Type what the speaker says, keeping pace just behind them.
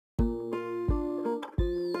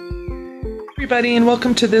Everybody, and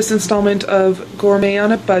welcome to this installment of Gourmet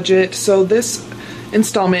on a Budget. So this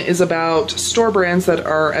installment is about store brands that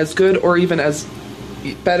are as good or even as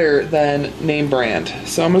better than name brand.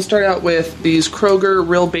 So I'm going to start out with these Kroger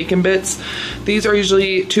Real Bacon Bits. These are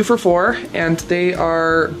usually 2 for $4 and they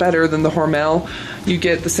are better than the Hormel. You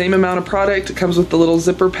get the same amount of product. It comes with the little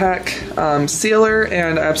zipper pack sealer,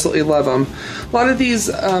 and I absolutely love them. A lot of these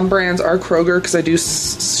brands are Kroger because I do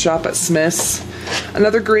shop at Smith's.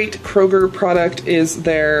 Another great Kroger product is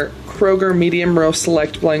their Kroger Medium Roast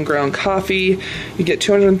Select Blend Ground Coffee. You get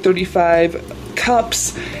 235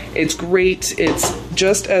 cups. It's great. It's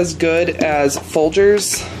just as good as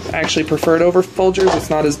Folgers. I actually prefer it over Folgers. It's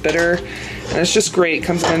not as bitter. And it's just great. It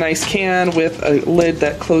comes in a nice can with a lid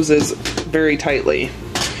that closes very tightly.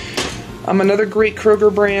 Another great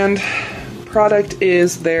Kroger brand product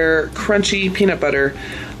is their crunchy peanut butter.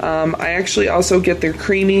 I actually also get their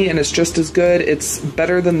creamy, and it's just as good. It's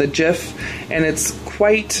better than the Jif, and it's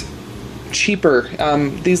quite cheaper.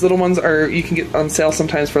 These little ones you can get on sale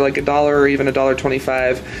sometimes for like $1 or even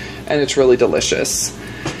 $1.25, and it's really delicious.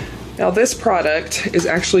 Now this product is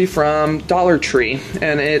actually from Dollar Tree,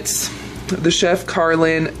 and it's the Chef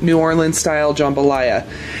Carlin New Orleans style jambalaya,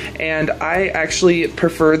 and I actually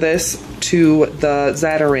prefer this to the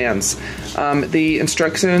Zatarans. The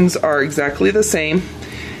instructions are exactly the same,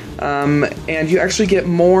 and you actually get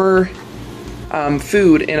more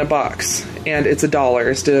food in a box, and it's $1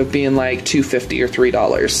 instead of being like $2.50 or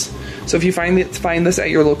 $3. So if you find this at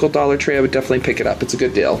your local Dollar Tree, I would definitely pick it up. It's a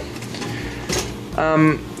good deal.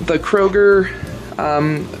 The Kroger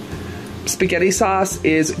spaghetti sauce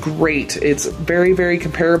is great. It's very, very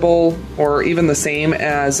comparable or even the same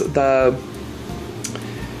as the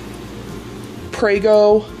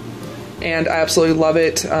Prego, and I absolutely love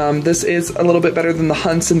it. This is a little bit better than the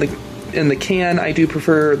Hunt's in the can. I do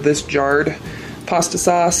prefer this jarred pasta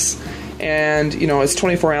sauce, and you know, it's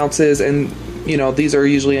 24 ounces, and you know, these are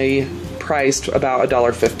usually priced about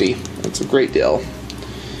 $1.50. It's a great deal.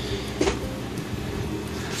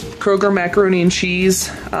 Kroger macaroni and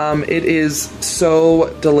cheese. It is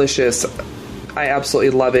so delicious. I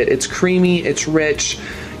absolutely love it. It's creamy, it's rich.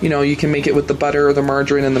 You know, you can make it with the butter or the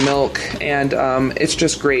margarine and the milk, and it's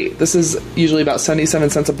just great. This is usually about 77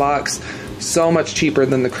 cents a box, so much cheaper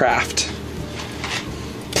than the Kraft.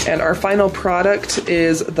 And our final product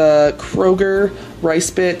is the Kroger Rice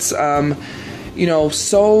Bits. A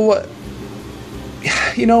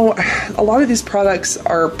lot of these products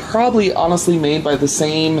are probably honestly made by the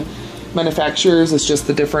same manufacturers. It's just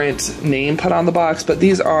the different name put on the box, but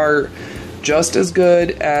these are just as good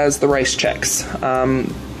as the Rice Chex.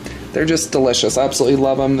 They're just delicious. I absolutely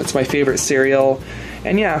love them. It's my favorite cereal.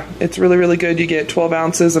 And yeah, it's really, really good. You get 12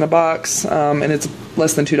 ounces in a box, and it's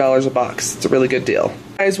less than $2 a box. It's a really good deal.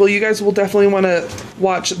 Guys, well, you guys will definitely want to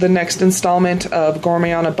watch the next installment of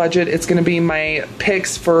Gourmet on a Budget. It's going to be my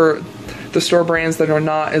picks for the store brands that are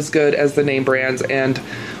not as good as the name brands, and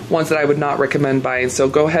ones that I would not recommend buying. So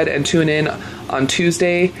go ahead and tune in on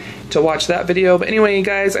Tuesday to watch that video. But anyway,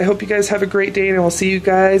 guys, I hope you guys have a great day, and I will see you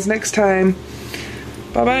guys next time.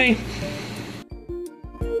 Bye-bye.